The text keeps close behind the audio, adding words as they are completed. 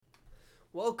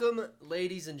Welcome,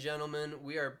 ladies and gentlemen.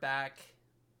 We are back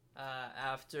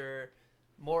after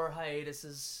more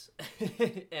hiatuses,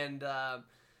 and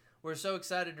we're so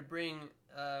excited to bring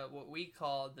what we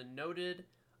call the Noted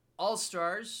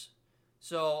All-Stars.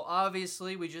 So,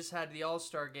 obviously, we just had the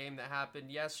All-Star game that happened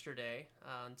yesterday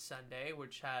on Sunday,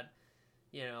 which had,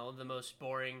 the most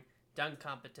boring dunk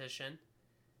competition,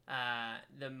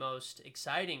 the most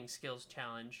exciting skills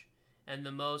challenge, and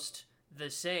the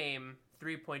same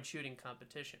three-point shooting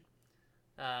competition,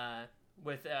 uh,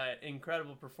 with an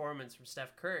incredible performance from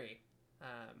Steph Curry,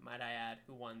 might I add,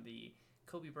 who won the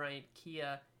Kobe Bryant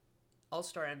Kia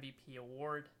All-Star MVP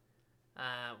award,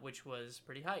 which was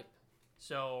pretty hype.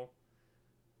 So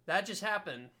that just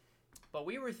happened, but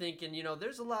we were thinking,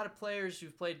 there's a lot of players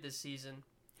who've played this season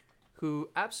who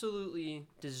absolutely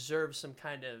deserve some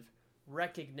kind of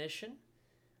recognition.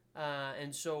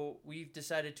 And so we've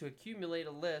decided to accumulate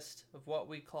a list of what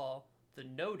we call the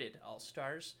noted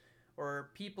All-Stars,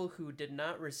 or people who did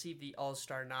not receive the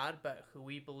All-Star nod, but who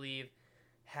we believe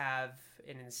have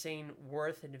an insane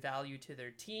worth and value to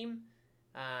their team,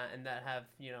 and that have,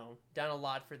 done a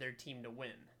lot for their team to win,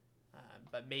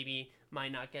 but maybe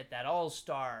might not get that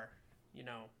All-Star,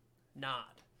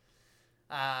 nod.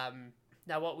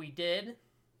 Now, what we did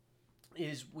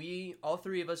is all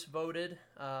three of us voted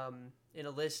in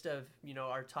a list of,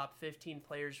 our top 15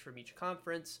 players from each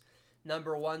conference.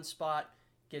 Number one spot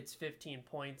gets 15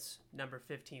 points. Number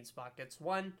 15 spot gets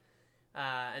 1.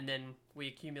 And then we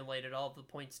accumulated all of the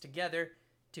points together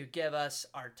to give us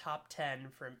our top 10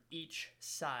 from each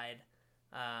side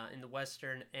in the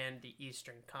Western and the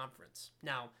Eastern Conference.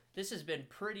 Now, this has been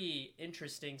pretty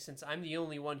interesting since I'm the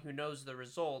only one who knows the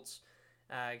results,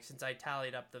 since I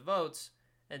tallied up the votes.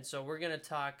 And so we're going to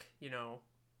talk,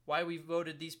 why we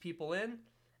voted these people in,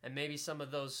 and maybe some of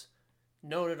those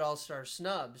noted All-Star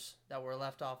snubs that were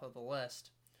left off of the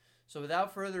list. So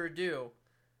without further ado,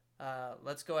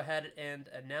 let's go ahead and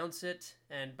announce it.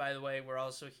 And by the way, we're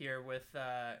also here with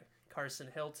Carson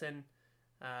Hilton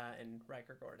and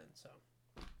Riker Gordon. So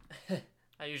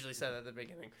I usually say that at the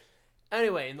beginning.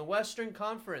 Anyway, in the Western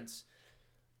Conference,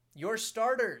 your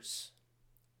starters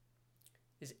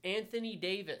is Anthony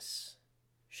Davis,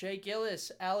 Shea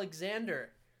Gilgeous-Alexander,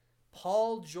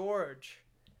 Paul George,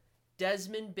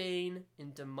 Desmond Bane,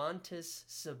 and Domantas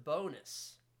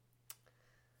Sabonis.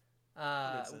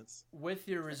 With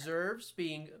your reserves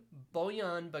being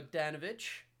Bojan Bogdanovic,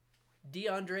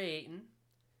 DeAndre Ayton,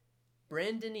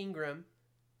 Brandon Ingram,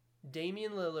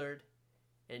 Damian Lillard,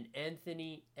 and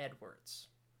Anthony Edwards.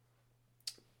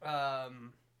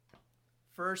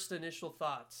 First initial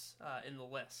thoughts in the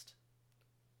list.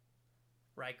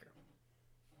 Riker.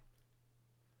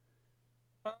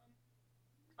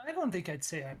 I don't think I'd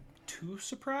say I'm too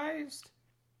surprised.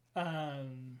 I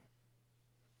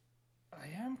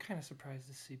am kind of surprised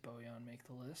to see Bojan make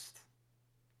the list,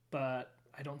 but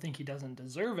I don't think he doesn't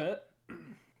deserve it.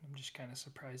 I'm just kind of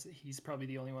surprised that he's probably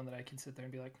the only one that I can sit there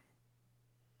and be like,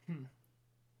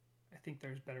 I think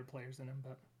there's better players than him,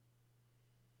 but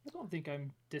I don't think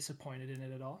I'm disappointed in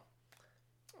it at all.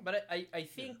 But I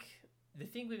think the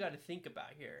thing we got to think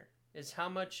about here is how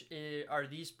much are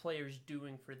these players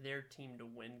doing for their team to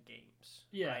win games,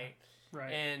 Yeah, right?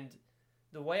 right. And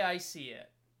the way I see it,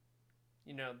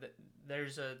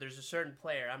 there's a certain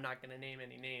player, I'm not going to name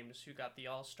any names, who got the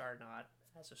All-Star nod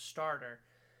as a starter,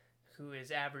 who is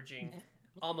averaging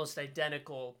almost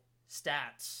identical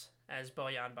stats as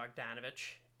Bojan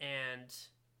Bogdanovic, and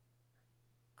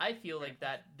I feel like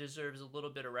that deserves a little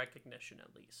bit of recognition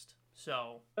at least.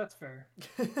 So That's fair.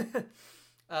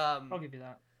 I'll give you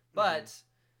that. But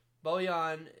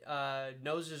Bojan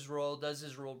knows his role, does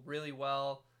his role really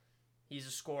well. He's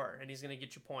a scorer, and he's going to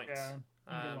get you points. Yeah,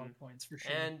 a lot of points for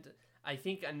sure. And I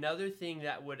think another thing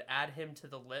that would add him to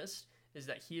the list is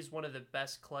that he is one of the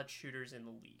best clutch shooters in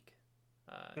the league.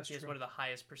 He has one of the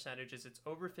highest percentages. It's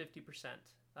over 50%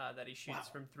 that he shoots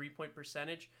from three-point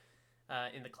percentage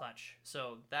in the clutch.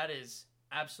 So that is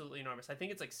absolutely enormous. I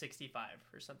think it's like 65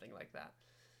 or something like that.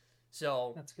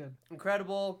 So that's good.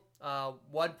 Incredible.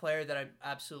 One player that I'm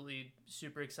absolutely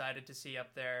super excited to see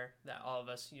up there that all of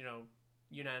us,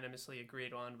 unanimously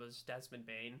agreed on was Desmond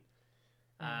Bane,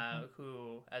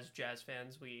 who, as Jazz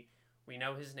fans, we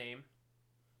know his name.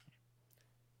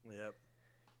 Yep.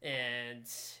 And,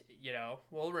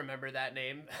 we'll remember that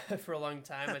name for a long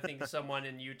time. I think someone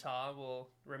in Utah will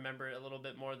remember it a little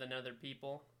bit more than other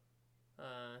people.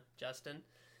 Justin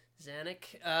Zanuck.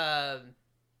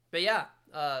 But yeah,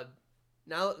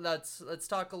 now let's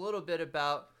talk a little bit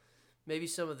about maybe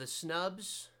some of the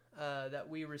snubs that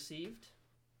we received.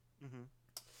 Mm-hmm.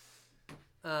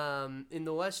 In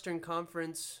the Western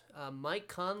Conference, Mike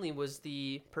Conley was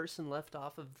the person left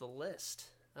off of the list.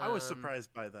 I was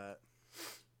surprised by that.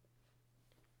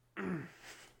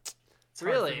 It's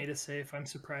hard for me to say if I'm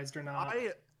surprised or not.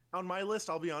 On my list,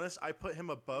 I'll be honest, I put him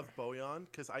above Bojan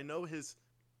because I know his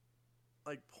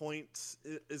points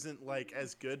isn't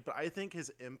as good, but I think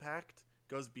his impact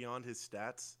goes beyond his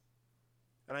stats,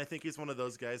 and I think he's one of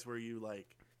those guys where you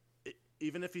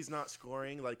even if he's not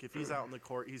scoring, if he's out on the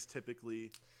court, he's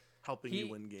typically helping you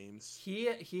win games.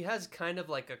 He has kind of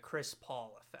like a Chris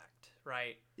Paul effect,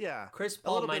 right? Yeah, Chris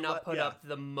Paul might not put up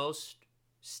the most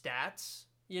stats,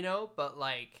 but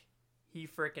he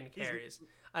freaking carries.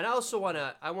 And I also want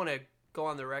to go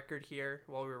on the record here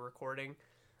while we're recording.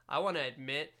 I want to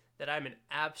admit that I'm an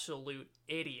absolute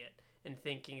idiot in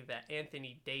thinking that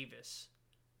Anthony Davis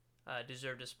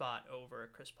deserved a spot over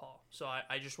Chris Paul. So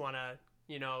I just want to,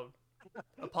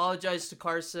 apologize to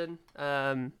Carson.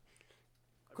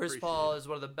 Chris Paul is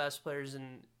one of the best players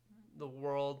in the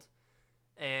world,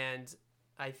 and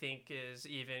I think is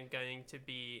even going to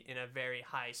be in a very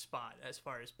high spot as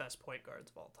far as best point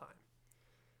guards of all time.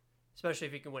 Especially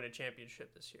if he can win a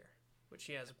championship this year, which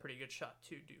he has a pretty good shot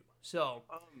to do. So,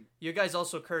 you guys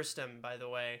also cursed him, by the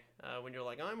way, when you're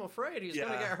like, I'm afraid he's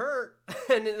going to get hurt.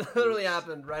 And it literally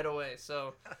happened right away.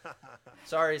 So,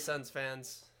 sorry, Suns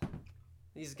fans.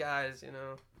 These guys,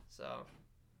 So,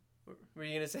 were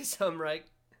you going to say something, right?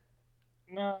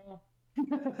 No.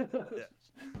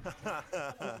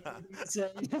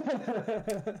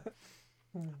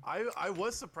 I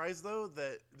was surprised though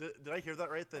that did I hear that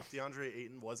right, that DeAndre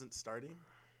Ayton wasn't starting?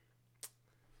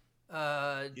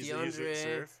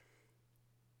 DeAndre.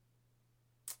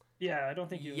 Yeah, I don't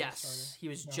think he was. Yes, he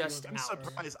was just out. I'm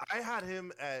surprised. I had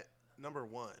him at number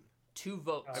 1. 2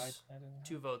 votes. I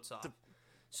 2 votes off.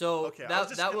 So okay, that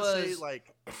was say,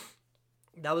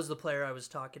 that was the player I was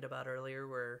talking about earlier,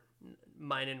 where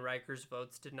mine and Riker's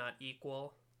votes did not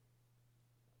equal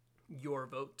your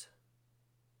vote.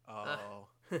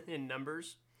 In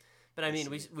numbers, but I mean,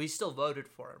 we still voted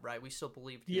for it, right? We still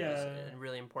believed he was a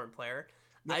really important player.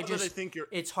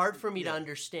 It's hard for me to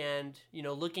understand,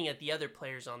 looking at the other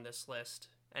players on this list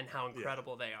and how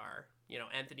incredible they are.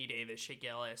 Anthony Davis, Shai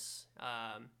Gilgeous,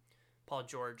 Paul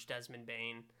George, Desmond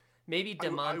Bane, maybe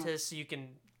DeMontis. You can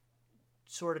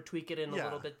sort of tweak it in a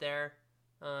little bit there,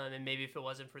 and maybe if it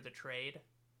wasn't for the trade,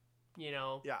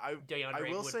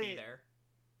 DeAndre would be there.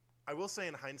 I will say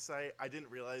in hindsight, I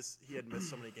didn't realize he had missed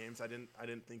so many games. I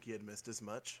didn't think he had missed as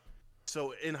much.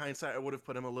 So in hindsight, I would have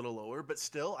put him a little lower, but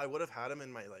still, I would have had him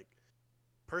in my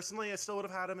personally, I still would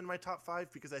have had him in my top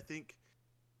 5 because I think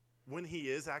when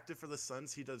he is active for the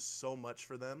Suns, he does so much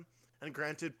for them. And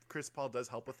granted, Chris Paul does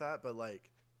help with that, but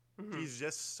he's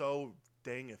just so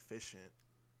dang efficient.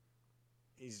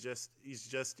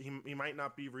 He might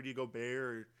not be Rudy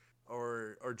Gobert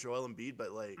or Joel Embiid,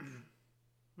 but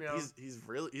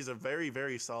he's a very,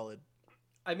 very solid.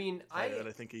 I mean, I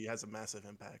think he has a massive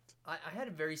impact. I had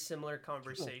a very similar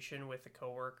conversation with a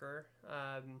coworker,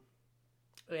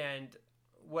 and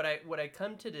what I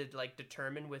come to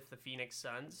determine with the Phoenix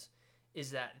Suns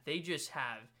is that they just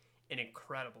have an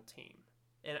incredible team,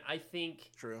 and I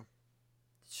think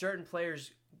certain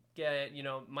players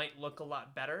might look a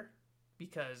lot better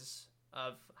because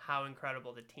of how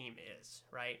incredible the team is,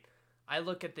 right? I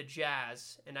look at the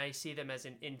Jazz and I see them as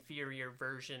an inferior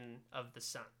version of the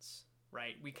Suns,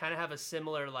 right? We kind of have a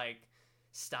similar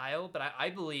style, but I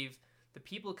believe the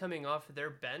people coming off of their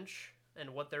bench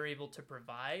and what they're able to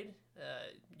provide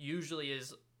usually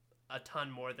is a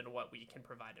ton more than what we can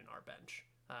provide in our bench.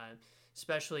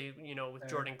 Especially, with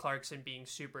Jordan Clarkson being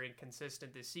super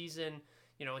inconsistent this season.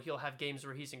 He'll have games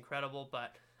where he's incredible,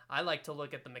 but I like to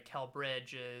look at the Mikal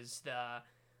Bridges, the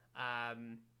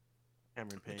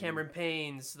Cameron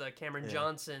Paynes, the Cameron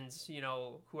Johnsons,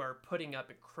 who are putting up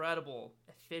incredible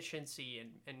efficiency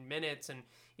and minutes, and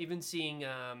even seeing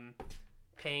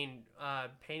Payne.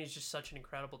 Payne is just such an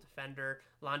incredible defender.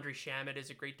 Landry Shamet is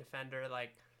a great defender.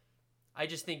 I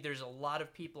just think there's a lot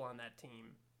of people on that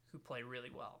team who play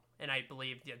really well, and I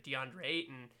believe DeAndre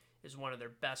Ayton is one of their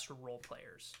best role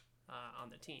players on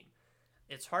the team.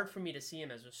 It's hard for me to see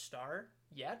him as a star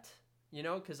yet,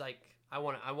 because I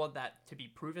want that to be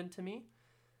proven to me,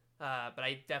 but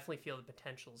I definitely feel the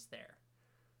potential's there.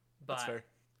 But that's fair.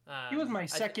 He was my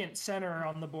second center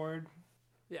on the board.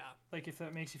 Yeah, if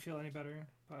that makes you feel any better.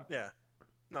 But. Yeah,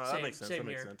 no, that makes sense. That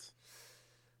makes sense.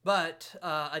 But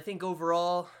I think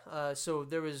overall, so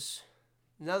there was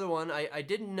another one. I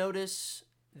didn't notice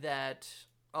that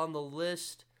on the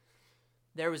list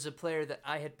there was a player that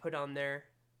I had put on there,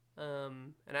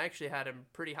 and I actually had him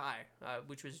pretty high,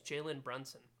 which was Jalen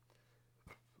Brunson.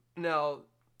 Now,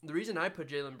 the reason I put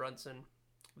Jalen Brunson,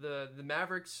 the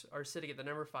Mavericks are sitting at the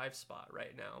number 5 spot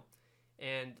right now,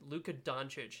 and Luka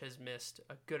Doncic has missed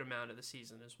a good amount of the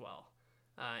season as well,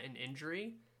 in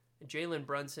injury. Jalen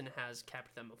Brunson has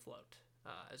kept them afloat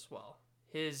as well.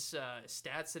 His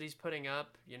stats that he's putting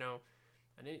up,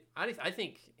 I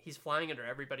think he's flying under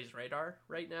everybody's radar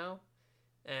right now.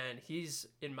 And he's,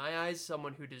 in my eyes,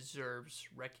 someone who deserves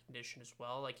recognition as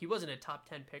well. Like, he wasn't a top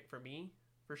 10 pick for me,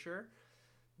 for sure.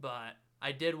 But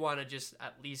I did want to just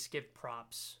at least give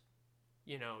props,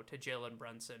 to Jalen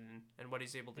Brunson and what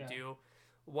he's able to do.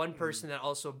 One person that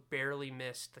also barely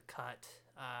missed the cut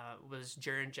was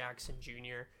Jaren Jackson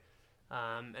Jr.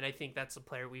 And I think that's a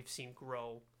player we've seen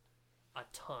grow a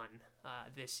ton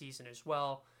this season as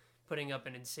well, putting up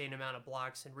an insane amount of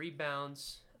blocks and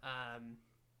rebounds.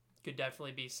 Could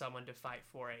definitely be someone to fight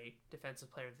for a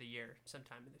Defensive Player of the Year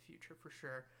sometime in the future for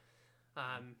sure.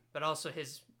 But also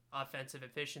his offensive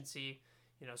efficiency,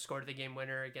 scored the game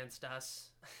winner against us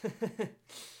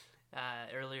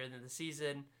earlier in the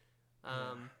season.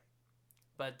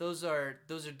 But those are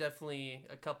definitely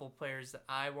a couple players that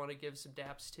I want to give some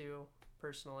daps to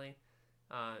personally,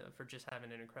 for just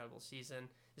having an incredible season.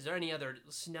 Is there any other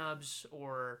snubs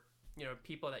or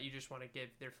people that you just want to give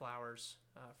their flowers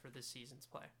for this season's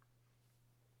play?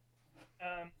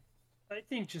 I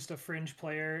think just a fringe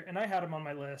player, and I had him on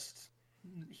my list.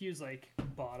 He was like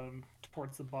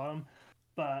towards the bottom,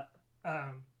 but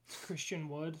Christian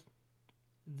Wood,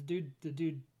 the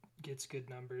dude gets good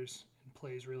numbers and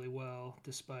plays really well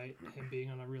despite him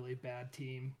being on a really bad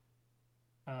team.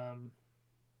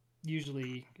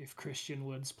 Usually, if Christian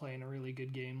Wood's playing a really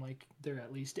good game, like they're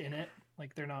at least in it,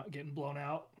 like they're not getting blown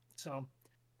out. So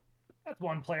that's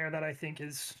one player that I think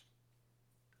is.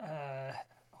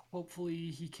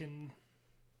 Hopefully he can,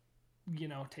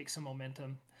 take some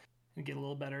momentum and get a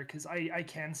little better, because I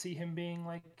can see him being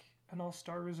like an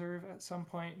all-star reserve at some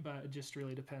point, but it just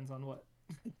really depends on what,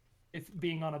 if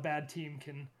being on a bad team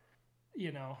can,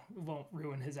 won't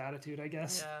ruin his attitude, I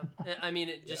guess. Yeah, I mean,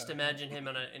 just imagine him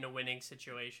in a winning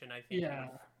situation. I think he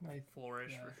would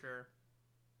flourish for sure.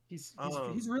 He's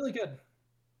really good.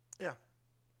 Yeah.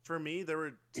 For me, there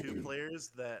were 2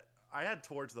 players that I had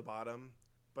towards the bottom,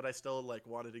 but I still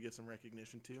wanted to get some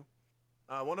recognition too.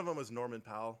 One of them was Norman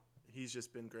Powell. He's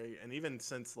just been great, and even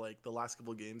since the last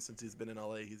couple games since he's been in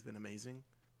LA, he's been amazing.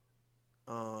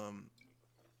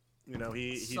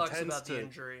 He sucks tends about to the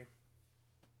injury.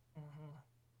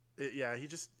 He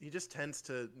just tends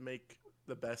to make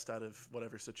the best out of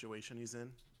whatever situation he's in.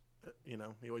 He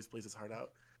always plays his heart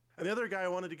out. And the other guy I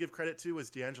wanted to give credit to was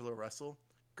D'Angelo Russell.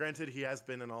 Granted, he has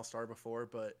been an all-star before,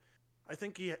 but I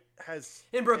think he has,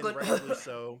 in Brooklyn, and rightfully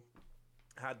so,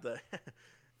 had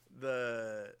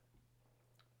the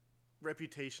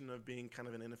reputation of being kind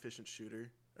of an inefficient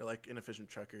shooter, or inefficient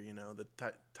trucker.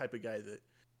 The type of guy that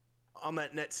on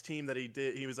that Nets team that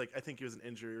he was I think he was an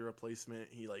injury replacement.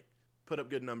 He put up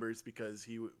good numbers because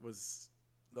he was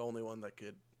the only one that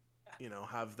could,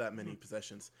 have that many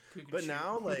possessions. But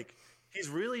now he's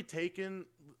really taken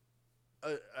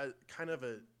a kind of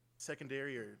a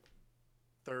secondary or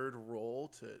third role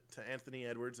to Anthony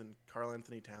Edwards and Karl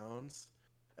Anthony Towns,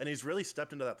 and he's really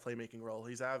stepped into that playmaking role.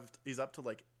 He's up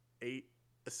to 8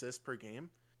 assists per game,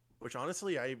 which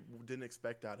honestly I didn't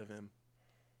expect out of him.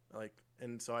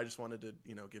 And so I just wanted to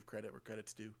give credit where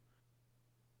credit's due.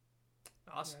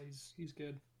 Awesome. Yeah, he's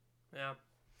good. Yeah,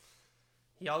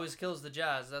 he always kills the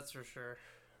Jazz, that's for sure.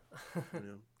 Yeah.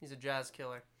 He's a Jazz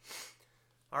killer.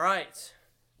 All right.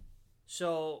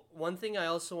 So one thing I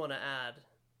also want to add.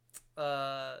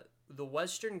 The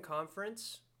Western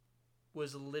Conference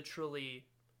was literally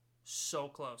so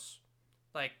close.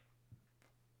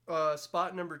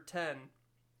 Spot number 10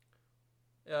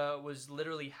 was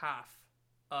literally half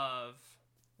of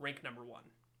rank number 1.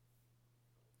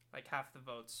 Half the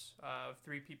votes of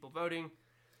 3 people voting.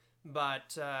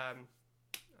 But,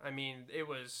 I mean, it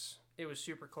was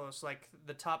super close.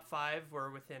 The top 5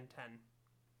 were within 10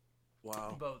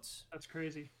 votes. That's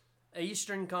crazy.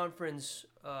 Eastern Conference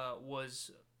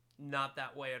was not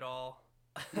that way at all.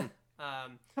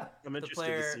 I'm interested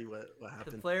to see what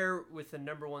happened. The player with the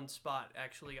number 1 spot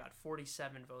actually got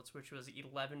 47 votes, which was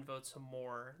 11 votes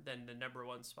more than the number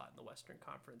 1 spot in the Western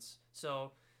Conference.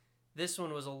 So this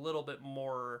one was a little bit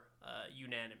more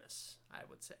unanimous, I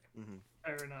would say. Mm-hmm.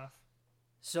 Fair enough.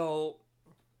 So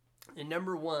in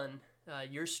number 1,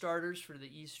 your starters for the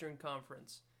Eastern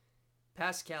Conference: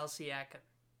 Pascal Siakam,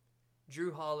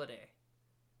 Drew Holiday,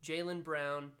 Jaylen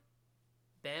Brown,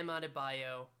 Bam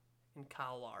Adebayo, and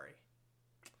Kyle Lowry.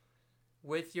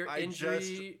 With your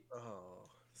injury...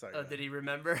 sorry. Did he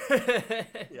remember?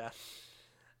 Yeah.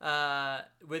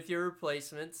 With your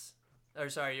replacements,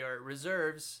 your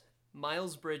reserves: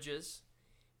 Miles Bridges,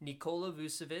 Nikola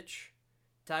Vucevic,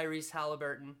 Tyrese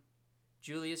Halliburton,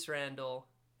 Julius Randle,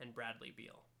 and Bradley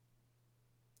Beal.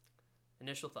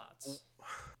 Initial thoughts.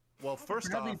 Well, first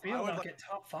Bradley off, Beal not get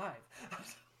top 5.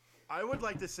 I would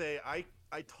like to say I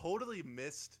totally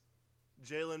missed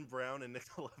Jaylen Brown and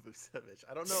Nikola Vucevic.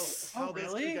 I don't know how Oh, those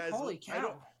really? two guys. Holy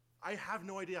cow. I have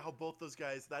no idea how both those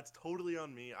guys. That's totally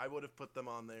on me. I would have put them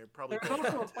on there. Probably. There's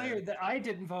also a player that I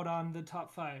didn't vote on the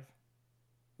top 5.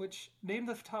 Which name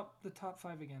the top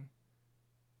 5 again?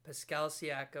 Pascal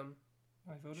Siakam,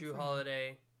 I voted Drew for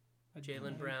Holiday, him.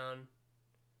 Jaylen Brown,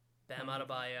 Bam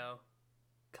Adebayo,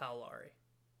 Kyle Lowry.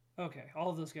 Okay, all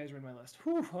of those guys were in my list.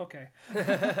 Whew, okay.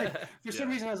 For some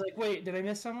reason, I was like, wait, did I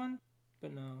miss someone?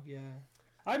 But no, yeah.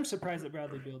 I'm surprised that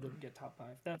Bradley Beal didn't get top 5.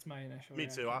 That's my initial Me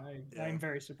reaction. too. I'm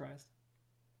very surprised.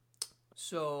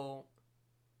 So,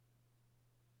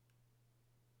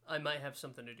 I might have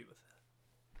something to do with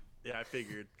that. Yeah, I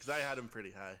figured because I had him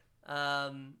pretty high.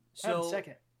 So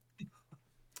second.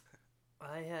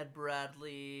 I had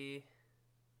Bradley.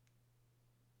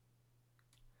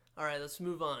 All right, let's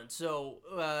move on. So,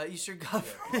 Eastern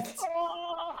Conference.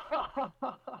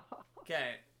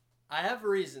 Okay, I have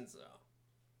reasons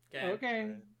though. Okay.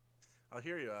 Right. I'll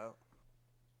hear you out.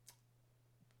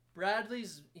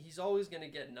 He's always going to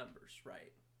get numbers,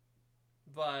 right?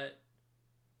 But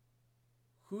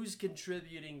who's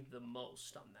contributing the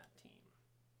most on that team?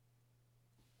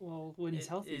 Well, when he's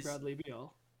healthy, is- Bradley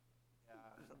Beal.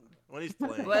 When he's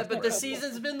playing. But the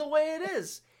season's been the way it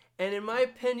is. And in my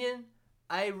opinion,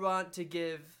 I want to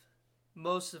give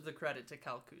most of the credit to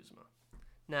Kyle Kuzma.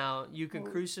 Now, you can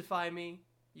crucify me.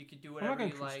 You can do I'm not whatever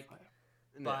gonna you like. crucify him.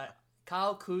 But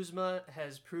Kyle Kuzma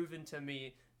has proven to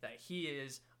me that he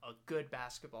is a good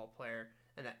basketball player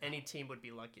and that any team would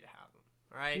be lucky to have him.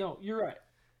 All right? No, you're right.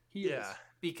 He is. Yeah.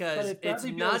 Because if it's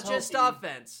Bradley not Beal's just healthy-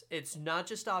 offense. It's not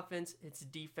just offense. It's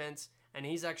defense. And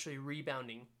he's actually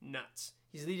rebounding nuts.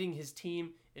 He's leading his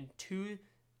team in 2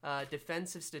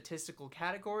 defensive statistical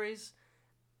categories.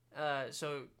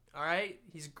 So, all right,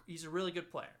 he's a really good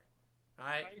player. All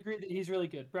right? I agree that he's really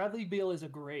good. Bradley Beal is a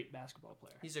great basketball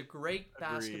player. He's a great Agreed.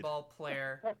 basketball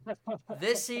player.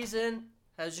 This season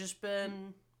has just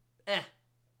been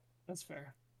That's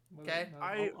fair. Okay.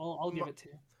 I'll give it to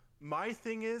you. My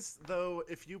thing is, though,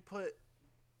 if you put...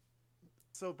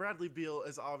 So Bradley Beal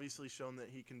has obviously shown that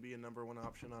he can be a number 1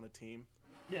 option on a team.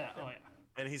 Yeah. Oh yeah.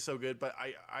 And he's so good, but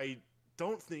I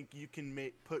don't think you can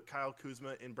put Kyle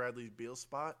Kuzma in Bradley Beal's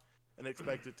spot and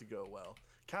expect it to go well.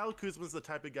 Kyle Kuzma's the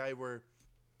type of guy where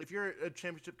if you're a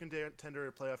championship contender or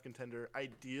a playoff contender,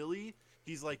 ideally,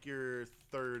 he's like your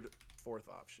 3rd, 4th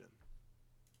option.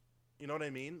 You know what I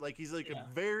mean? Like, he's like a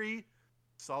very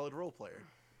solid role player.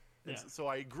 And so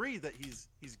I agree that he's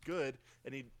good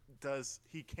and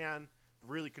he can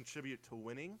really contribute to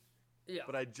winning. Yeah.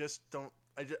 But I just don't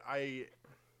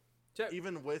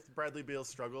even with Bradley Beal's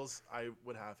struggles, I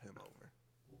would have him over.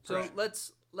 So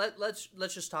let's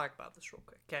just talk about this real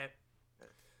quick, okay?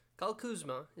 Kyle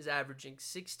Kuzma is averaging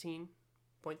 16.3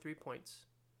 points.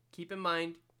 Keep in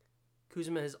mind,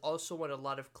 Kuzma has also won a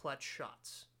lot of clutch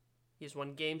shots. He has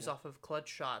won games off of clutch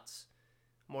shots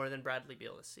more than Bradley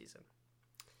Beal this season.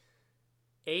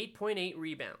 8.8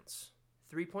 rebounds,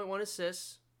 3.1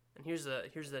 assists, and here's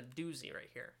the doozy right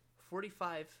here.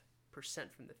 45%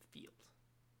 from the field.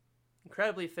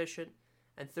 Incredibly efficient,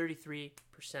 and 33%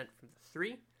 from the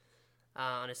 3.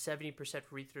 On a 70%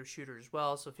 free throw shooter as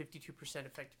well, so 52%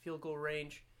 effective field goal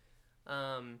range.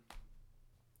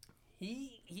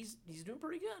 He's doing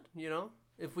pretty good, you know.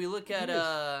 If we look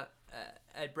at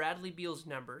Bradley Beal's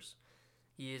numbers,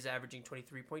 he is averaging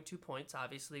 23.2 points.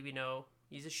 Obviously, we know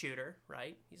he's a shooter,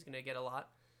 right? He's going to get a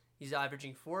lot. He's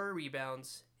averaging 4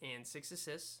 rebounds and 6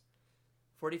 assists,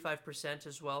 45%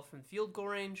 as well from field goal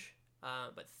range,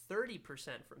 but 30%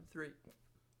 from 3.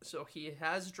 So he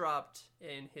has dropped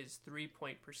in his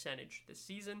 3-point percentage this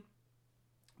season,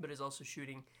 but is also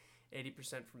shooting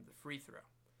 80% from the free throw.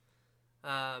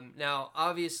 Now,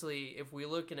 obviously, if we're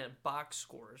looking at box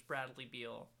scores, Bradley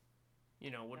Beal,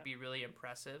 would be really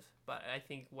impressive. But I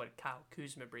think what Kyle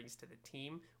Kuzma brings to the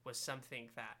team was something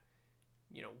that,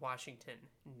 Washington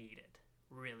needed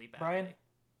really badly. Brian,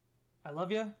 I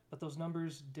love you, but those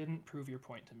numbers didn't prove your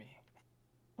point to me.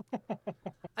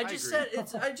 I just said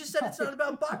it's not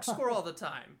about box score all the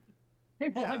time. Hey,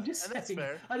 well, Yeah, I'm just and that's saying.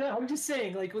 fair. I'm just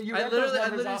saying. Like, you I read those literally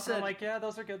numbers off, and said- I'm like, yeah,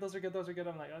 those are good.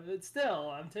 I'm like, it's still,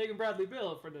 I'm taking Bradley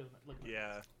Beal for the.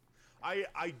 Yeah.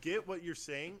 I get what you're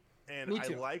saying, and Me I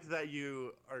too. like that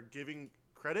you are giving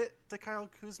credit to Kyle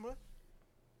Kuzma.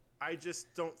 I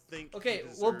just don't think. Okay,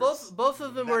 he well, deserves both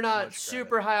of them that were not much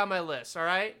super credit. high on my list. All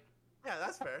right. Yeah,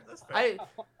 that's fair. That's fair.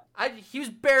 He was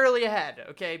barely ahead.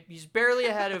 Okay, he's barely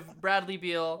ahead of Bradley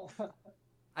Beal.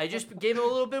 I just gave him a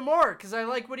little bit more because I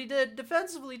like what he did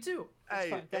defensively too. That's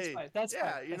fine. That's fine. That's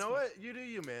yeah, fine. you That's know fine. what? You do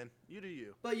you, man. You do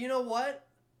you. But you know what?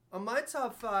 On my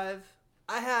top 5,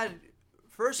 I had,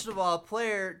 first of all,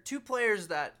 two players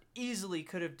that easily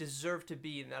could have deserved to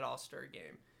be in that All-Star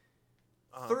game.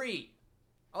 3.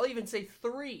 I'll even say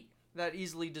 3 that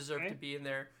easily deserved to be in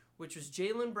there, which was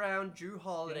Jaylen Brown, Drew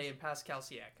Holiday, and Pascal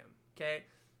Siakam. Okay?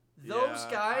 Those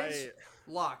guys,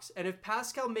 locks. And if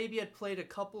Pascal maybe had played a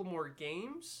couple more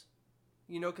games,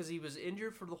 because he was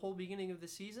injured for the whole beginning of the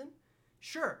season,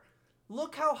 sure.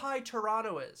 Look how high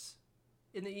Toronto is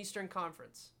in the Eastern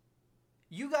Conference.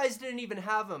 You guys didn't even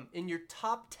have him in your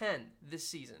top 10 this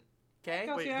season. Okay?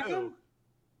 Pascal Siakam?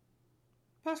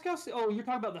 Pascal? Oh, you're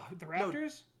talking about the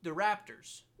Raptors? No, the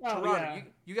Raptors. Oh, Toronto. yeah.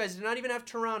 You guys did not even have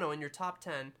Toronto in your top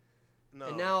 10. No,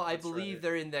 and now I that's believe right.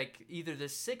 they're in either the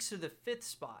 6th or the 5th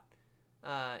spot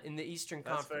in the Eastern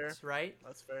That's Conference, fair. right?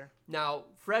 That's fair. Now,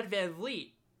 Fred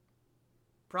VanVleet,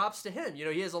 props to him.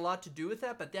 He has a lot to do with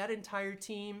that, but that entire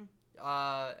team,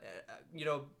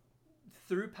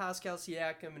 through Pascal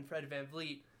Siakam and Fred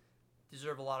VanVleet,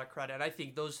 deserve a lot of credit. And I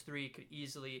think those 3 could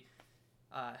easily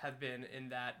have been in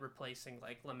that, replacing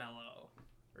like LaMelo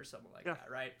or something like that,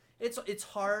 right? It's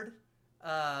hard.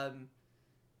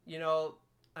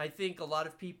 I think a lot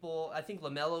of people, I think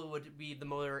LaMelo would be the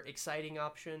more exciting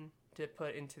option to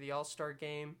put into the All-Star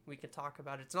game. We could talk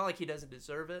about it. It's not like he doesn't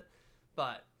deserve it,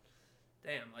 but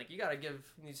damn, like you gotta give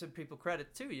some people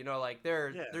credit too.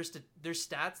 There's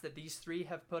stats that these 3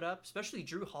 have put up, especially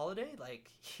Drew Holiday. Like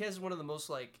he has one of the most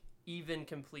like even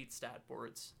complete stat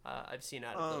boards I've seen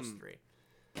out of those 3.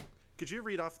 Could you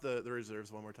read off the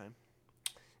reserves one more time?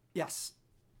 Yes.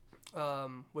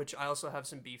 Which I also have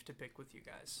some beef to pick with you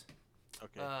guys.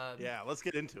 Okay. Yeah, let's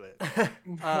get into it.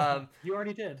 You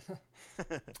already did.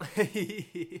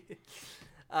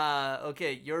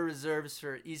 Okay, your reserves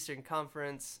for Eastern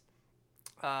Conference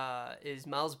is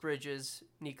Miles Bridges,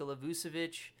 Nikola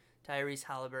Vucevic, Tyrese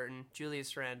Halliburton,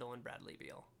 Julius Randle, and Bradley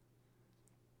Beal.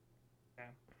 Yeah,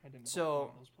 I didn't.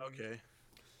 So Okay.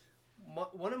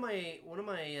 one of my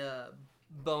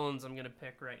bones I'm gonna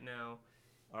pick right now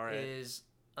All right. is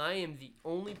I am the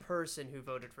only person who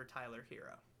voted for Tyler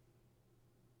Hero.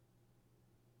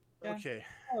 Yeah. Okay.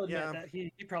 I'll admit Yeah. that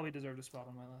he probably deserved a spot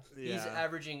on my list. Yeah. He's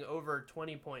averaging over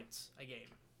 20 points a game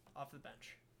off the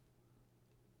bench.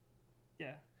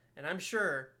 Yeah. And I'm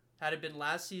sure, had it been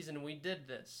last season and we did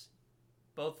this,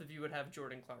 both of you would have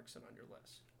Jordan Clarkson on your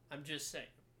list. I'm just saying.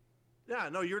 Yeah,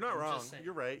 no, you're not I'm wrong. just saying.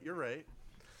 You're right. You're right.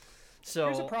 So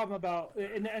Here's a problem about,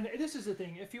 and this is the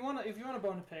thing. If you want a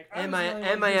bone to pick, and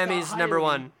Miami's number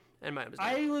 1. And Miami's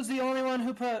number I was the only one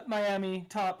who put Miami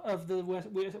top of the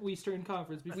Western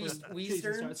Conference before the season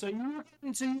Western?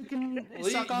 started. So you can Well,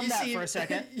 suck on that seem, for a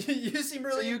second. you seem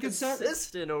really you can suck-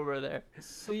 consistent over there.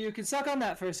 So you can suck on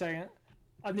that for a second.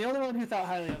 I'm the only one who thought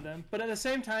highly of them, but at the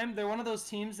same time, they're one of those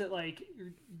teams that like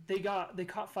they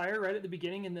caught fire right at the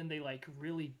beginning, and then they like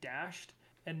really dashed.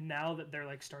 And now that they're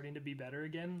like starting to be better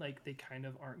again, like they kind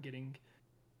of aren't getting,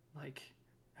 like,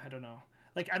 I don't know,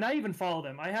 like, and I even follow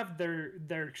them. I have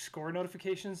their score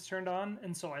notifications turned on,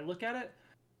 and so I look at it.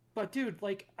 But dude,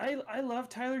 like, I love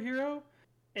Tyler Hero,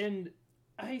 and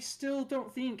I still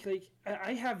don't think like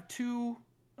I have 2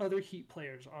 other Heat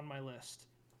players on my list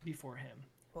before him.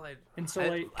 Well, And so,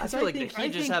 I feel like the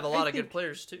Heat just have a lot of good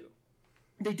players too.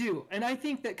 They do, and I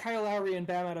think that Kyle Lowry and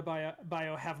Bam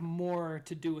Adebayo have more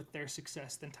to do with their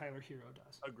success than Tyler Hero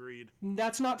does. Agreed.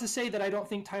 That's not to say that I don't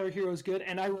think Tyler Hero is good,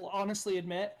 and I will honestly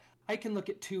admit I can look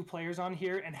at 2 players on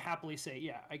here and happily say,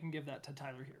 yeah, I can give that to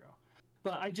Tyler Hero.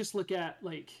 But I just look at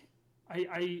like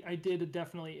I did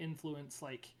definitely influence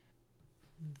like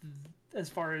as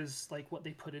far as like what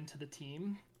they put into the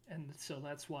team, and so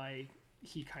that's why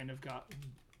he kind of got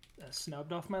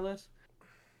snubbed off my list.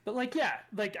 But like, yeah,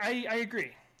 like I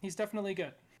agree. He's definitely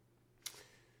good.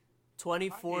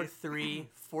 24-3,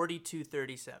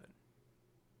 42-37.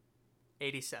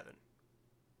 87.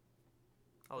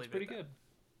 I'll That's leave pretty it at good.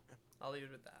 that. I'll leave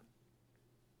it at that.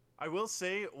 I will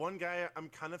say one guy I'm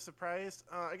kind of surprised.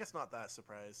 I guess not that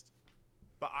surprised,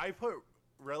 but I put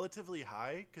relatively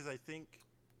high because I think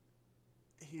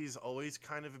he's always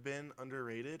kind of been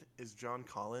underrated. Is John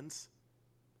Collins?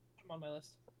 I'm on my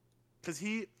list. Because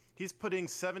he's putting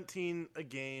 17 a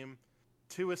game,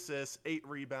 2 assists, 8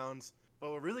 rebounds.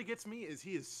 But what really gets me is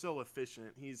he is so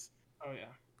efficient. He's Oh yeah.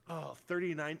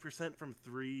 39% from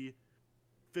 3,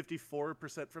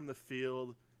 54% from the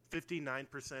field,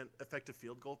 59% effective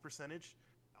field goal percentage,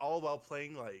 all while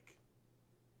playing like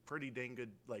pretty dang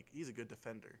good. Like he's a good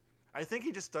defender. I think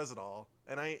he just does it all,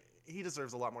 and he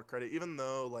deserves a lot more credit, even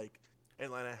though like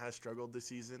Atlanta has struggled this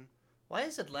season. Why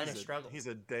is Atlanta He's struggling? He's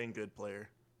a dang good player.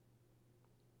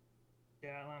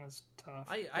 Yeah, Atlanta's tough.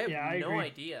 I have Yeah, I no agree.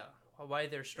 idea why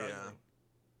they're struggling.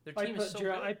 Yeah. Their team is so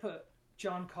good. I put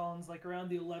John Collins like around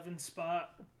the 11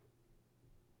 spot.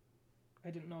 I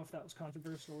didn't know if that was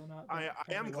controversial or not. I am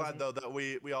Probably glad wasn't. though that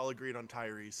we all agreed on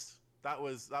Tyrese. That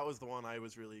was the one I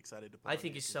was really excited to put I on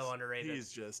think here, he's so 'cause underrated.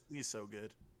 He's so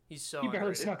good. He's so He barely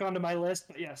underrated. snuck onto my list,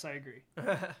 but yes, I agree.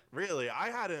 Really,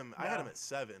 I had him Yeah. at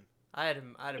 7. I had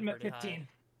him I'm at pretty 15. high.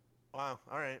 Wow.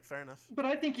 All right, fair enough. But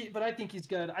I think he's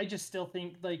good. I just still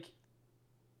think like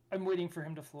I'm waiting for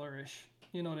him to flourish.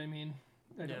 You know what I mean?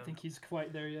 I Yeah. don't think he's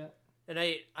quite there yet. And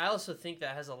I also think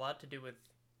that has a lot to do with,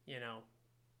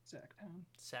 Sacktown.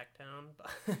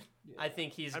 Sacktown. I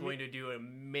think he's going to do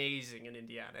amazing in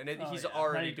Indiana, and Oh, he's yeah, I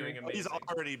already agree. doing amazing. He's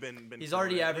already been He's killing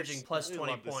already it. averaging It's- plus we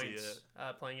 20 love to see points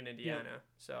it. playing in Indiana.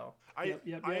 So Yep.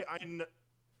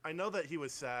 I know that he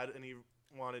was sad and he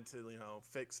wanted to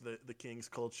fix the Kings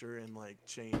culture and like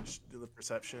change the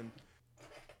perception.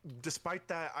 Despite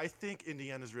that, I think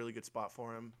Indiana's a really good spot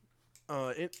for him.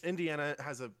 Indiana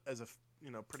has a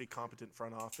pretty competent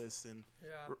front office, and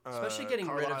yeah, especially getting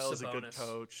rid of Carlisle's a good Sabonis.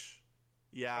 coach. Oh,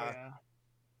 Yeah, yeah.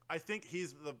 I think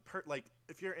he's like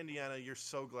if you're Indiana, you're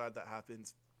so glad that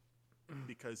happens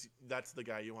because that's the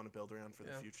guy you want to build around for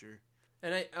the Yeah. future.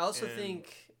 And I also And-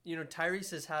 think, Tyrese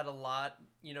has had a lot,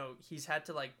 he's had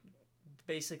to like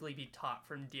basically be taught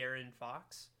from De'Aaron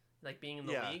Fox, like being in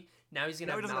the Yeah. league. Now he's going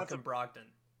to Now he have doesn't have Malcolm Brogdon.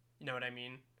 You know what I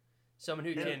mean? Someone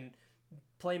who Yeah. can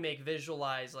play, make,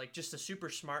 visualize, like just a super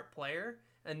smart player.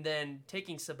 And then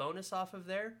taking Sabonis off of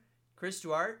there, Chris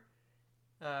Duarte,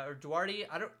 or Duarte,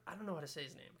 I don't know how to say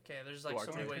his name. Okay, there's like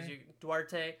so many Duarte. ways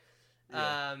Duarte,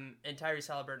 Yeah. and Tyrese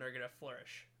Halliburton are going to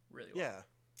flourish really well. Yeah.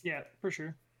 Yeah, for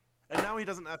sure. And now he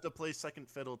doesn't have to play second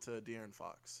fiddle to De'Aaron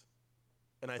Fox.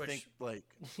 And I Which- think, like,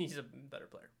 He's a better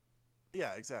player.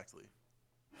 yeah, exactly.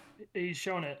 He's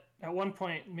shown it. At one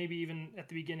point, maybe even at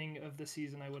the beginning of the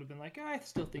season, I would have been like, I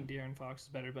still think De'Aaron Fox is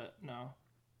better, but no.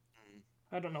 Mm.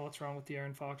 I don't know what's wrong with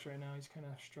De'Aaron Fox right now. He's kind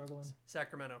of struggling.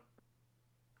 Sacramento.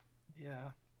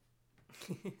 Yeah.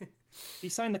 He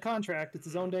signed the contract. It's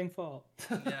his own dang fault.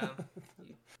 Yeah.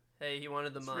 Hey, he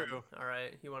wanted the It's mun. true. All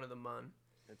right, he wanted the mun.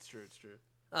 It's true. It's true.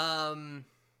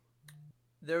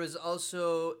 There was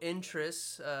also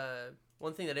interest.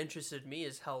 One thing that interested me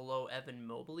is how low Evan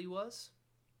Mobley was.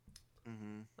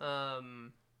 Mm-hmm.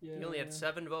 Yeah. He only had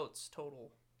 7 votes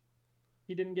total.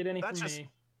 He didn't get any That's from just- me.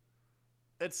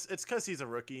 It's because he's a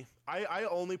rookie. I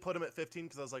only put him at 15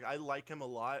 because I was like, I like him a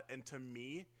lot, and to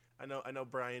me, I know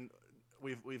Brian.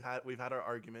 We've had our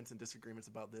arguments and disagreements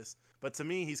about this, but to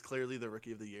me, he's clearly the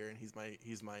rookie of the year, and he's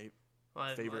my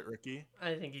Well, favorite rookie.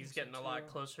 I think he's so getting a lot too.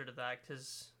 closer to that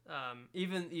because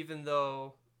even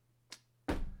though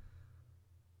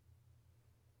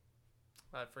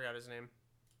I forgot his name.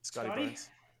 Scotty Scotty? Barnes.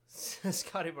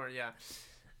 Scotty Barnes,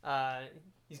 yeah.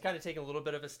 He's kind of taken a little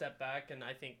bit of a step back, and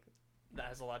I think that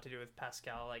has a lot to do with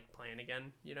Pascal like playing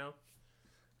again,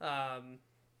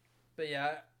 But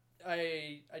yeah,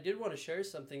 I did want to share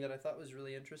something that I thought was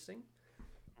really interesting.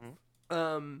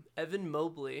 Evan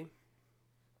Mobley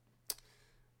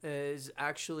is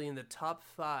actually in the top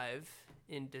 5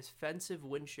 in defensive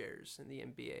win shares in the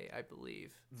NBA, I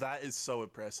believe. That is so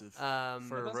impressive for That a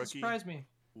doesn't rookie. surprise me.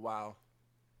 Wow,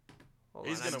 Hold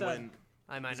he's on, gonna stud. win.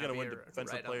 I might He's not gonna be win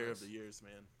Defensive right on Player of this. the Years,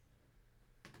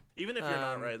 man. Even if you're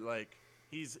not Um, right, like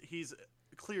he's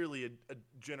clearly a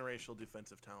generational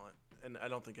defensive talent, and I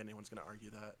don't think anyone's gonna argue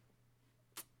that.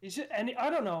 He's just, and I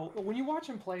don't know. When you watch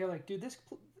him play, you're like, dude,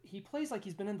 he plays like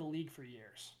he's been in the league for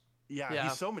years. Yeah, Yeah.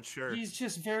 he's so mature. He's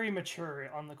just very mature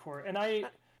on the court, and I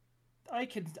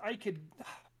could.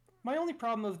 My only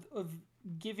problem of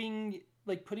giving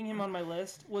putting him on my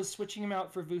list was switching him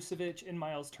out for Vucevic and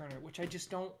Miles Turner, which I just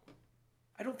don't.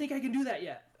 I don't think I can do that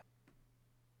yet.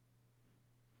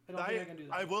 I don't think I can do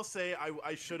that. I will say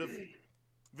I should have.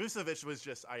 Vucevic was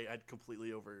just I'd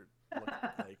completely over.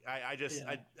 I just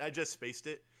Yeah. I just spaced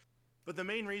it. But the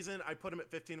main reason I put him at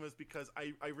 15 was because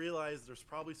I realized there's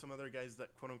probably some other guys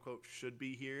that quote unquote should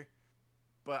be here,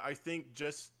 but I think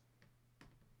just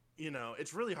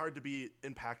it's really hard to be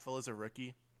impactful as a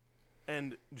rookie,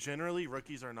 and generally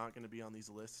rookies are not going to be on these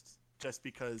lists just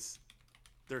because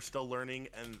they're still learning,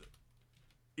 and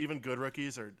even good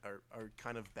rookies are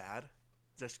kind of bad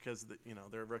just because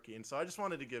they're a rookie. And so I just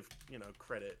wanted to give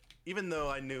credit, even though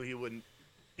I knew he wouldn't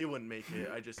make it.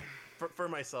 I just for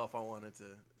myself I wanted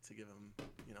to give him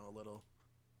a little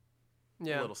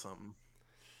something.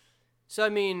 So I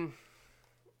mean,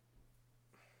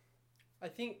 I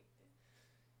think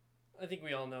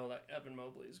we all know that Evan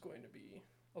Mobley is going to be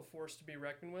a force to be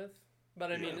reckoned with.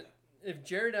 But I Yeah. mean, if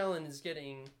Jared Allen is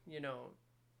getting,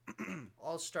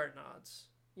 all start nods,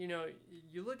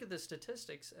 you look at the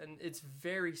statistics and it's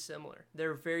very similar.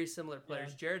 They're very similar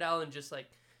players. Yeah. Jared Allen just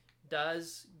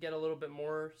does get a little bit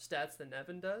more stats than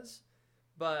Evan does,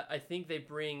 but I think they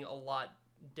bring a lot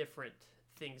different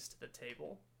things to the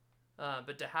table.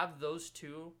 But to have those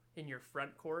two in your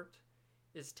front court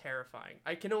is terrifying.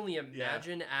 I can only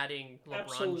imagine adding LeBron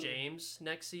Absolutely. James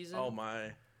next season. Oh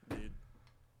my, dude.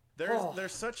 They're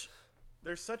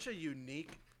such a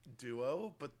unique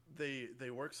duo, but they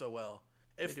work so well.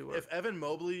 If do work. if Evan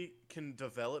Mobley can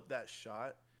develop that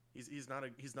shot, he's not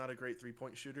a great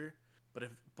 3-point shooter, but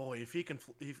if he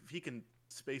can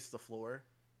space the floor,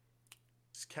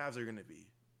 his Cavs are gonna be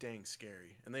dang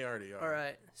scary, and they already are. All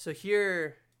right. So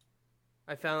here,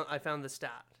 I found the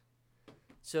stat.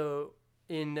 So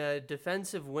in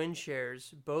defensive win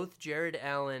shares, both Jared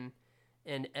Allen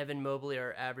and Evan Mobley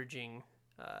are averaging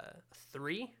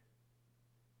 3.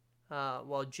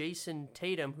 While Jason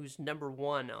Tatum, who's number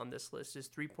 1 on this list, is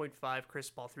 3.5, Chris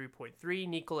Paul 3.3,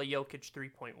 Nikola Jokic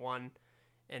 3.1,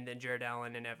 and then Jared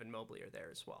Allen and Evan Mobley are there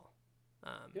as well.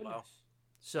 Goodness. Wow.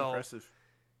 So Impressive.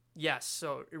 yes,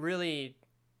 so really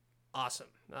awesome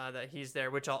that he's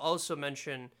there. Which I'll also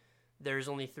mention, there's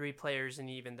only 3 players in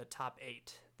even the top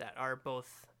 8 that are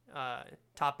both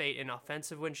top 8 in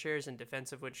offensive win shares and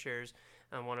defensive win shares,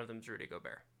 and one of them is Rudy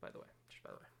Gobert, by the way. Just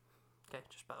by the way. Okay,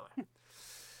 just by the way.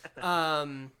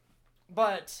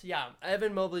 But yeah,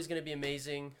 Evan Mobley's going to be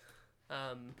amazing.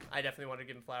 I definitely want to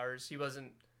give him flowers. He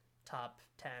wasn't top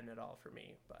 10 at all for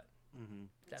me, but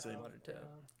definitely Same. wanted to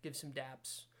give some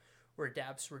daps where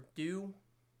daps were due.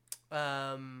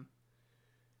 And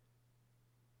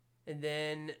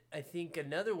then I think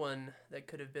another one that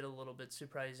could have been a little bit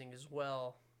surprising as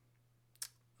well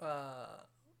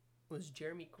was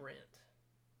Jeremy Grant.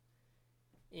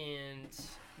 And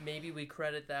maybe we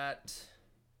credit that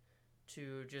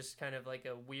to just kind of like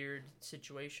a weird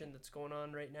situation that's going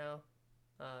on right now.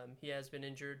 He has been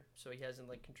injured, so he hasn't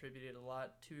contributed a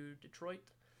lot to Detroit.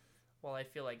 While I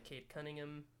feel like Cade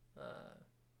Cunningham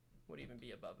would even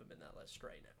be above him in that list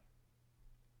right now.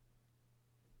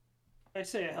 I'd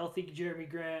say a healthy Jeremy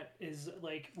Grant is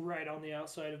right on the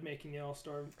outside of making the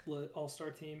all-star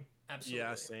team. Absolutely.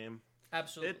 Yeah, same.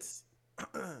 Absolutely. It's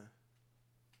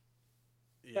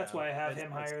That's why I have him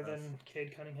it's higher tough. than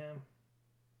Cade Cunningham.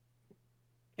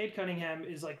 Cade Cunningham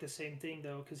is the same thing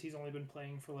though, because he's only been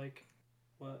playing for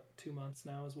 2 months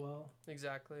now as well.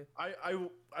 Exactly.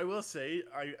 I will say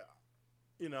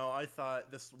I thought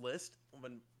this list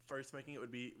when first making it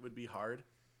would be hard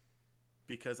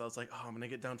because I was like, oh, I'm gonna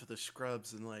get down to the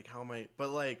scrubs and how am I? But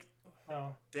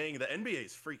Oh, dang, the NBA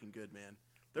is freaking good, man.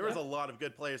 There was a lot of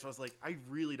good players. So I was like, I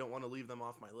really don't want to leave them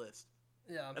off my list.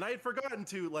 Yeah. And I had forgotten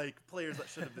to players that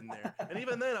should have been there. And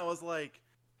even then, I was like,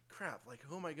 crap,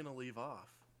 who am I gonna leave off?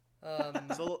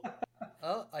 So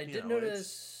I did know,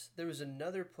 notice there was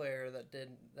another player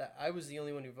that I was the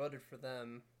only one who voted for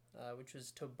them, which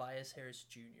was Tobias Harris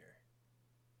Jr.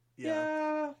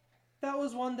 yeah, that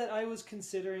was one that I was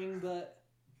considering, but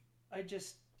I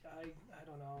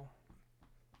don't know.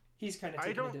 He's kind of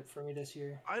taking a dip for me this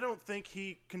year. I don't think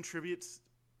he contributes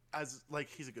as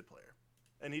he's a good player,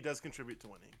 and he does contribute to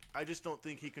winning. I just don't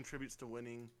think he contributes to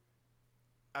winning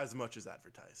as much as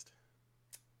advertised.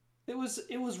 It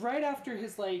was right after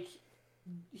his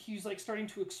he was starting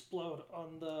to explode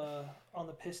on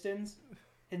the Pistons,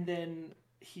 and then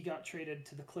he got traded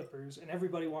to the Clippers, and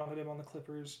everybody wanted him on the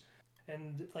Clippers,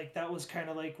 and that was kind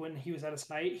of when he was at his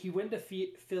height. He went to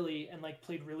Philly and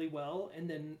played really well, and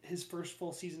then his first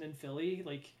full season in Philly,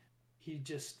 he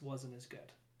just wasn't as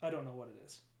good. I don't know what it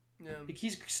is. Yeah.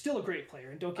 He's still a great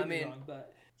player, and don't get me wrong,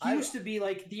 but he used to be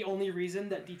the only reason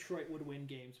that Detroit would win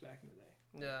games back in the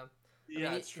day. Yeah.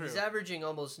 Yeah, it's true. He's averaging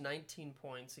almost 19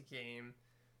 points a game,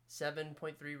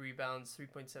 7.3 rebounds,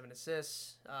 3.7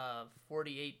 assists,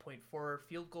 48.4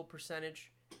 field goal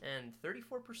percentage, and 34%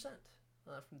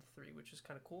 from the three, which is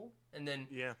kind of cool. And then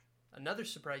another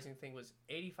surprising thing was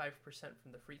 85%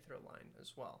 from the free throw line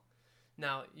as well.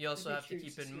 Now, you also have to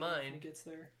keep in mind, he gets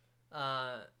there.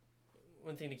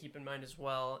 one thing to keep in mind as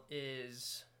well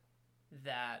is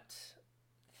that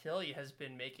Philly has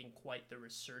been making quite the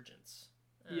resurgence.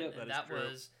 Yep. And That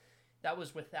is true. that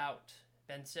was without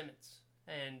Ben Simmons.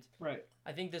 And Right.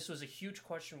 I think this was a huge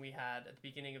question we had at the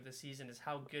beginning of the season, is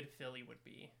how good Philly would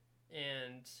be.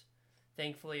 And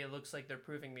thankfully, it looks like they're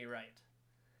proving me right.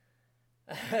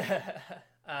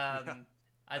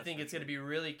 I think it's going to be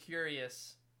really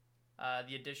curious,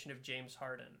 the addition of James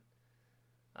Harden.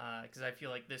 Because I feel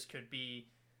like this could be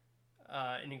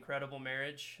an incredible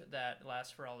marriage that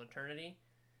lasts for all eternity.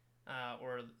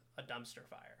 or a dumpster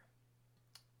fire.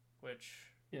 Which,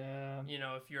 Yeah. you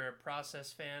know, if you're a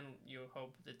Process fan, you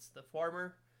hope it's the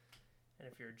former. And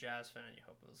if you're a Jazz fan, you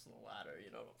hope it's the latter.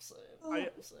 You know what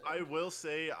I'm saying? I will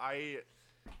say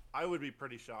I would be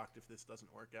pretty shocked if this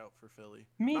doesn't work out for Philly.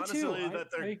 Me Not too. necessarily that I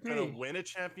they're agree. gonna win a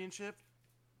championship,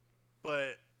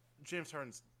 but James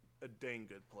Harden's a dang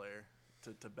good player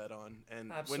to bet on.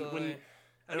 And Absolutely. when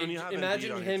I mean, you have Embiid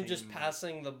imagine on your him just team,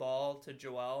 passing the ball to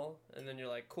Joel, and then you're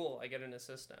like, cool, I get an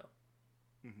assist now.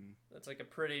 Mhm. That's like a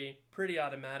pretty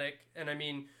automatic. And I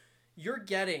mean, you're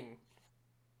getting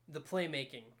the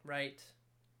playmaking, right?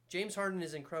 James Harden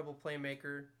is an incredible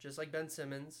playmaker, just like Ben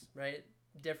Simmons, right?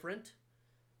 Different,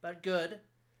 but good.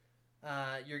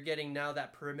 You're getting now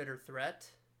that perimeter threat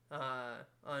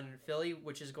on Philly,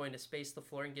 which is going to space the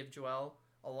floor and give Joel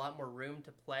a lot more room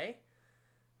to play.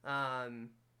 Gonna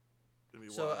be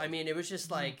So, wild. I mean, it was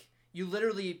just like you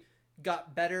literally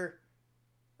got better.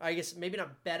 I guess maybe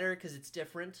not better because it's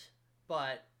different,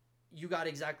 but you got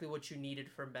exactly what you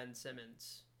needed from Ben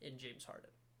Simmons in James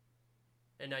Harden.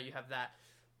 And now you have that.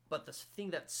 But the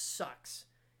thing that sucks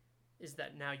is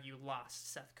that now you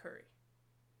lost Seth Curry.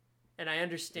 And I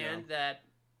understand that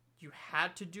you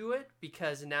had to do it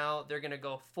because now they're going to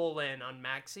go full in on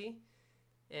Maxey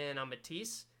and on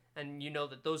Matisse. And you know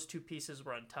that those two pieces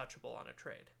were untouchable on a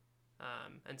trade.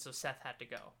 And so Seth had to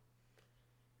go.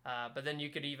 But then you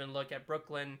could even look at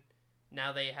Brooklyn.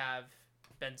 Now they have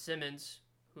Ben Simmons,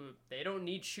 who they don't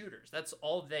need shooters. That's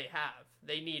all they have.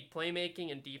 They need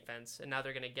playmaking and defense, and now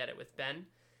they're going to get it with Ben.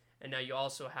 And now you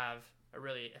also have a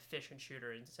really efficient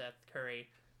shooter in Seth Curry.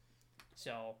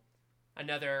 So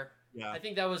I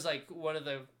think that was like one of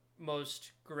the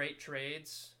most great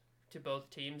trades to both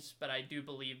teams, but I do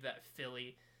believe that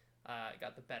Philly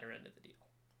got the better end of the deal.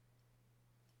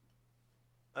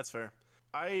 That's fair.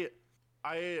 I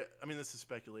mean, this is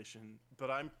speculation, but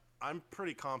I'm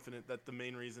pretty confident that the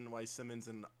main reason why Simmons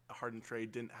and Harden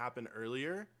trade didn't happen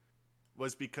earlier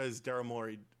was because Daryl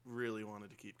Morey really wanted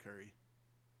to keep Curry.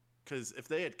 Because if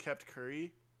they had kept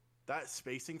Curry, that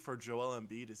spacing for Joel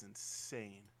Embiid is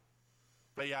insane.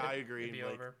 But yeah, I agree. It'd be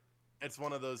Like, over. it's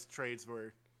one of those trades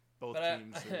where both But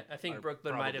teams. I think are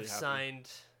Brooklyn might have probably happy.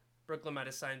 signed. Brooklyn might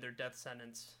have signed their death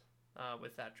sentence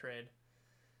with that trade.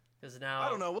 Because now, I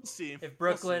don't know. We'll see. If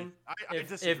Brooklyn, We'll see. I if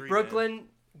disagree, Brooklyn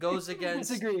goes against,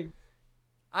 Disagree.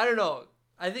 I don't know.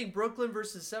 I think Brooklyn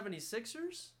versus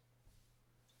 76ers.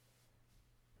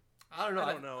 I don't know.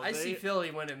 I don't know. I see They-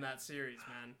 Philly winning that series,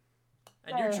 man.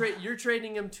 And you're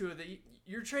trading him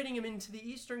you're trading him into the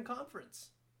Eastern Conference.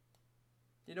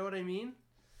 You know what I mean?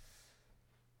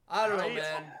 I don't know, I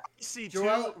man. I see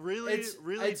Joel- two really it's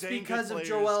dang because good of players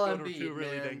Joel go to Embiid, two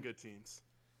really man. dang good teams.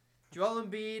 Joel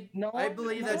Embiid. No, I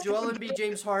believe that no. Joel Embiid,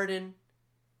 James Harden,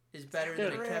 is better than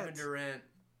a Durant. Kevin Durant.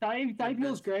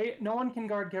 Diagonal's great. No one can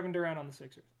guard Kevin Durant on the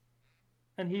Sixers.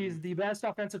 And he's the best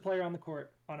offensive player on the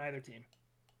court on either team.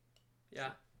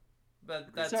 Yeah, but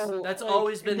that's So, that's like,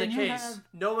 always been and the then you case. have-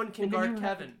 No one can and then guard you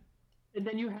have- Kevin. And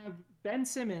then you have Ben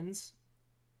Simmons,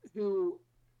 who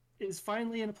is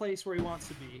finally in a place where he wants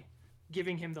to be,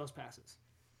 giving him those passes.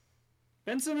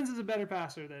 Ben Simmons is a better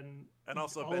passer than And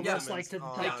also all Ben of us Simmons like to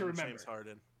on remember. James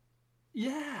Harden.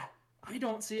 Yeah, I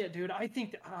don't see it, dude. I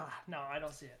think no, I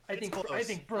don't see it. I It's think close.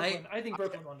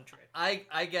 Brooklyn won the trade.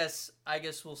 I guess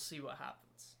we'll see what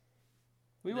happens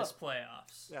We will. this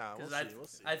playoffs. Yeah, we'll 'Cause see, we'll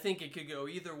see. I think it could go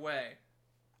either way.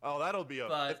 Oh, that'll be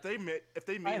But- if they meet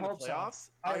I in the hope so. playoffs.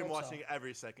 I I'm hope watching so.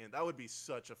 every second. That would be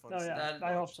such a fun. Oh yeah, That-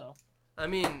 I hope so. I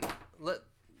mean, let's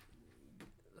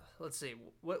see.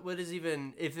 What is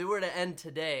even if it were to end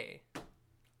today?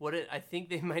 I think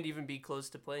they might even be close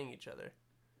to playing each other.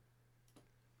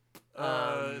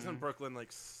 Isn't Brooklyn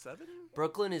like 7?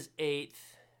 Brooklyn is 8th.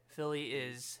 Philly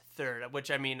is 3rd.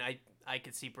 Which I mean, I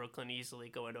could see Brooklyn easily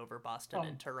going over Boston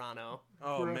and Toronto.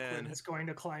 Oh Brooklyn man, is going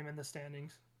to climb in the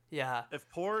standings. Yeah. if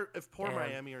poor Damn.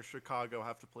 Miami or Chicago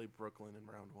have to play Brooklyn in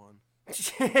round 1,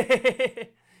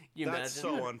 You that's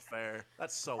imagine? so unfair.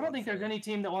 That's so. I don't think there's unfair. any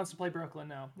team that wants to play Brooklyn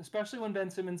now, especially when Ben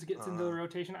Simmons gets into the Uh-huh.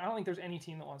 rotation. I don't think there's any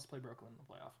team that wants to play Brooklyn in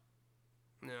the playoff.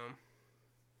 No.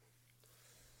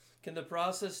 Can the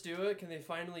process do it? Can they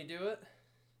finally do it?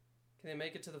 Can they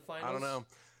make it to the finals? I don't know.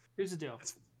 Here's the deal.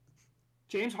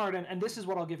 James Harden, and this is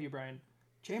what I'll give you, Brian.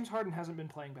 James Harden hasn't been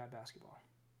playing bad basketball.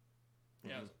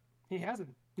 Yeah. He hasn't.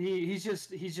 He's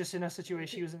just in a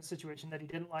situation. He was in a situation that he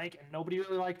didn't like, and nobody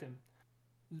really liked him.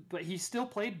 But he still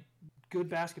played good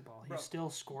basketball. He Bro. still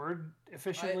scored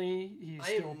efficiently. He's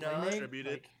I still am not- playmaking.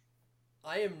 Contributed.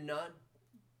 I am not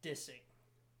dissing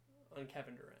on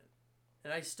Kevin Durant.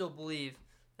 And I still believe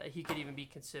that he could even be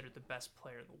considered the best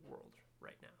player in the world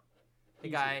right now. The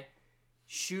Easily. guy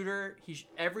shooter.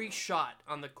 Every shot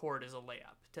on the court is a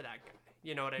layup to that guy.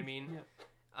 You know what I mean?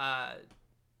 Yeah.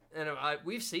 And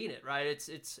we've seen it, right?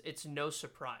 It's no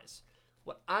surprise.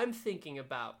 What I'm thinking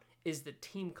about is the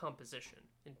team composition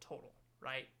in total,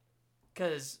 right?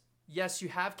 Because yes, you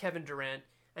have Kevin Durant,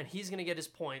 and he's going to get his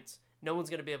points. No one's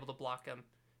going to be able to block him.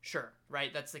 Sure,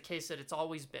 right? That's the case that it's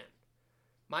always been.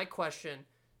 My question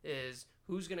is,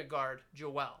 who's going to guard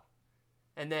Joel?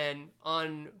 And then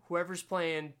on whoever's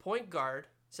playing point guard,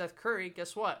 Seth Curry,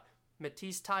 guess what?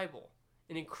 Matisse Thybulle,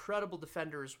 an incredible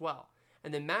defender as well.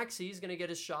 And then Maxi's going to get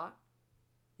his shot.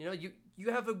 You know, you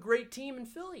have a great team in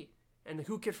Philly. And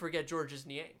who could forget Georges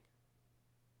Niang?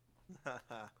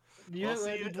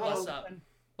 Bless up.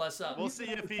 Bless up. We'll see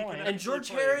if he can. And George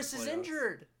Harris is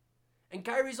injured. And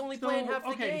Kyrie's only playing half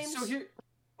the games. So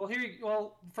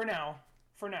for now,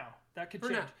 that could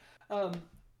change.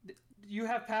 You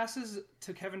have passes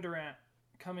to Kevin Durant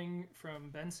coming from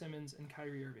Ben Simmons and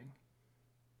Kyrie Irving.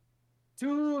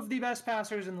 Two of the best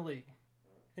passers in the league.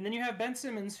 And then you have Ben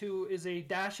Simmons, who is a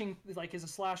dashing, is a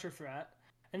slasher threat.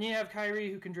 And you have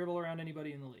Kyrie, who can dribble around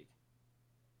anybody in the league.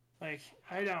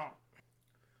 I don't.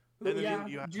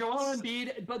 Joel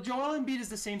Embiid, but Joel Embiid is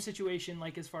the same situation,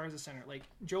 as far as a center.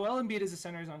 Joel Embiid as a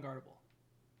center is unguardable.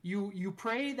 You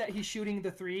pray that he's shooting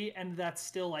the three, and that's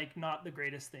still, not the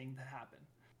greatest thing to happen.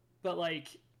 But, I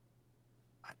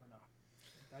don't know.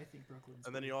 I think Brooklyn's...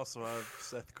 And then you also have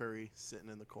Seth Curry sitting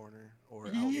in the corner.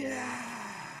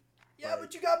 Yeah,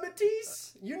 but you got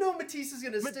Matisse. You know Matisse is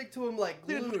going to stick to him like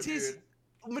glue,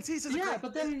 Matisse is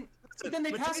but then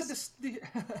they pass it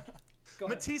to...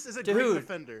 Matisse is a great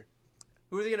defender.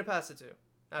 Who are they going to pass it to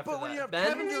after when you have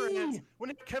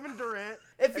Kevin Durant...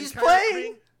 If he's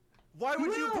playing... Why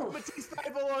would you put Matisse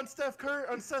Thybulle on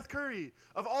Seth Curry?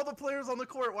 Of all the players on the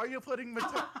court, why are you putting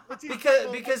Matisse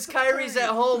Because Kyrie's at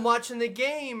home watching the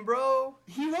game, bro.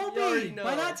 He won't be.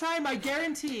 By that time, I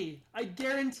guarantee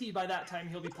by that time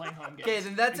he'll be playing home games. Okay,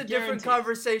 then that's a different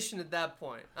conversation at that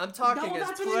point. I'm talking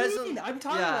as present. I'm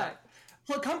talking about.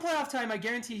 Look, come playoff time, I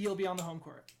guarantee he'll be on the home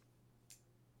court.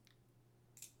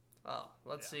 Oh,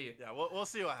 let's see. Yeah, we'll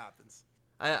see what happens.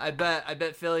 I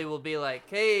bet Philly will be like,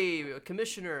 hey,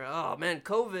 commissioner, oh man,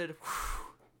 COVID.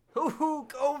 Ooh,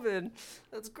 COVID.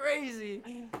 That's crazy.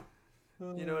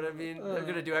 You know what I mean? They're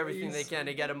going to do everything they can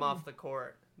to get him off the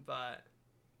court. But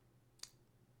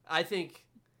I think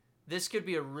this could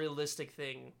be a realistic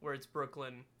thing where it's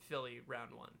Brooklyn, Philly,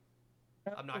 round one.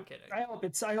 I'm not kidding. I hope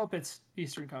it's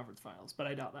Eastern Conference Finals, but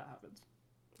I doubt that happens.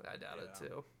 I doubt it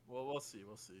too. Well, we'll see.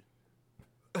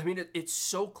 I mean, it's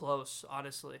so close,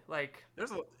 honestly.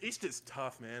 East is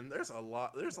tough, man. There's a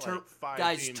lot. There's 5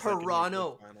 guys. teams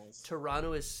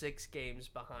Toronto is 6 games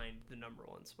behind the number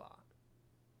 1 spot.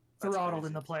 Throttled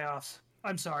in the playoffs.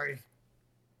 I'm sorry.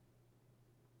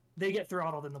 They get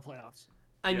throttled in the playoffs.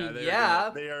 I mean,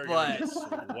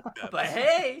 but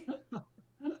hey,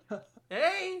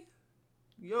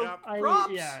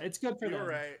 props. It's good for them.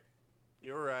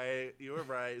 You were right.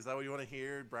 Is that what you want to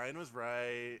hear? Brian was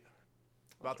right.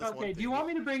 About this one thing. Do you want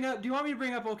me to bring up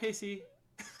OKC?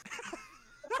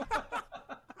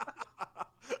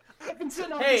 I've been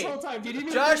sitting on this whole time.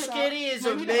 Josh Giddey is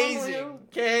amazing.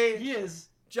 Okay, he is.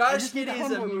 Josh Giddey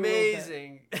is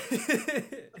amazing.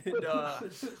 No,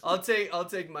 I'll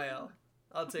take my L.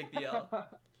 I'll take the L.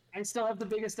 I still have the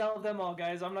biggest L of them all,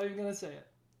 guys. I'm not even gonna say it.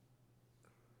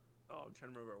 Oh, I'm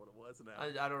trying to remember what it was now.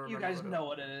 I don't remember. You guys know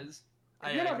what it is.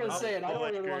 You're not gonna say it. I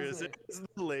don't really want to say it. It's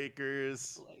the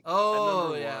Lakers.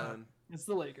 Oh yeah, it's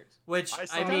the Lakers. Which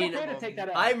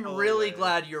I'm really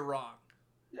glad you're wrong.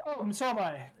 Oh, so am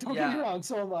I. Don't get me wrong.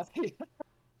 So am I.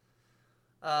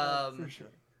 For sure.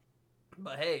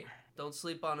 But hey, don't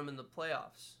sleep on them in the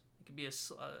playoffs. It could be a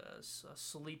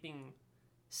sleeping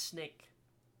snake.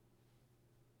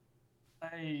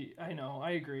 I know.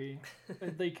 I agree.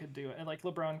 They could do it. And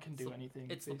LeBron can do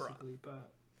anything. It's basically, LeBron.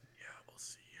 But yeah, we'll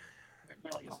see.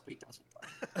 Really hope he doesn't.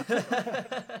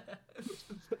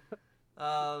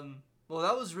 Well,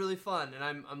 that was really fun, and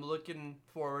I'm looking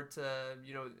forward to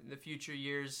in the future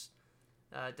years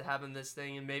to having this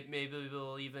thing, and maybe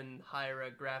we'll even hire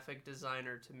a graphic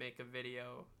designer to make a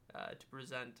video to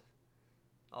present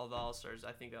all the All-Stars.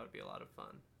 I think that would be a lot of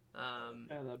fun.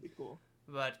 Yeah, that'd be cool.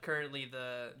 But currently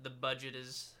the budget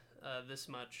is this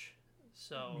much,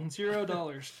 so $0.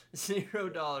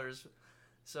 $0.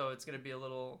 So it's gonna be a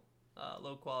little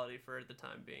low quality for the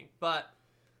time being. But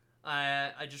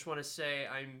I just want to say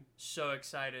I'm so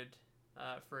excited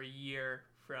for a year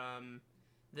from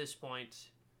this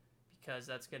point, because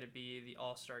that's going to be the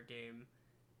All-Star game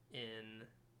in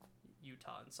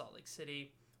Utah and Salt Lake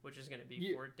City, which is going to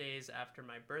be 4 days after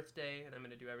my birthday, and I'm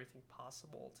going to do everything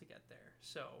possible to get there.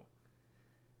 So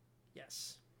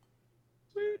Yes.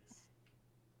 Sweet.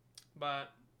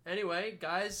 But anyway,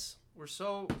 guys, we're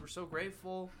so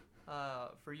grateful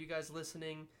for you guys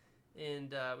listening,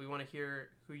 and we want to hear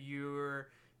who your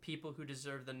people who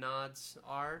deserve the nods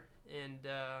are, and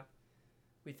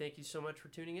we thank you so much for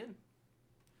tuning in.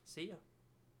 See ya.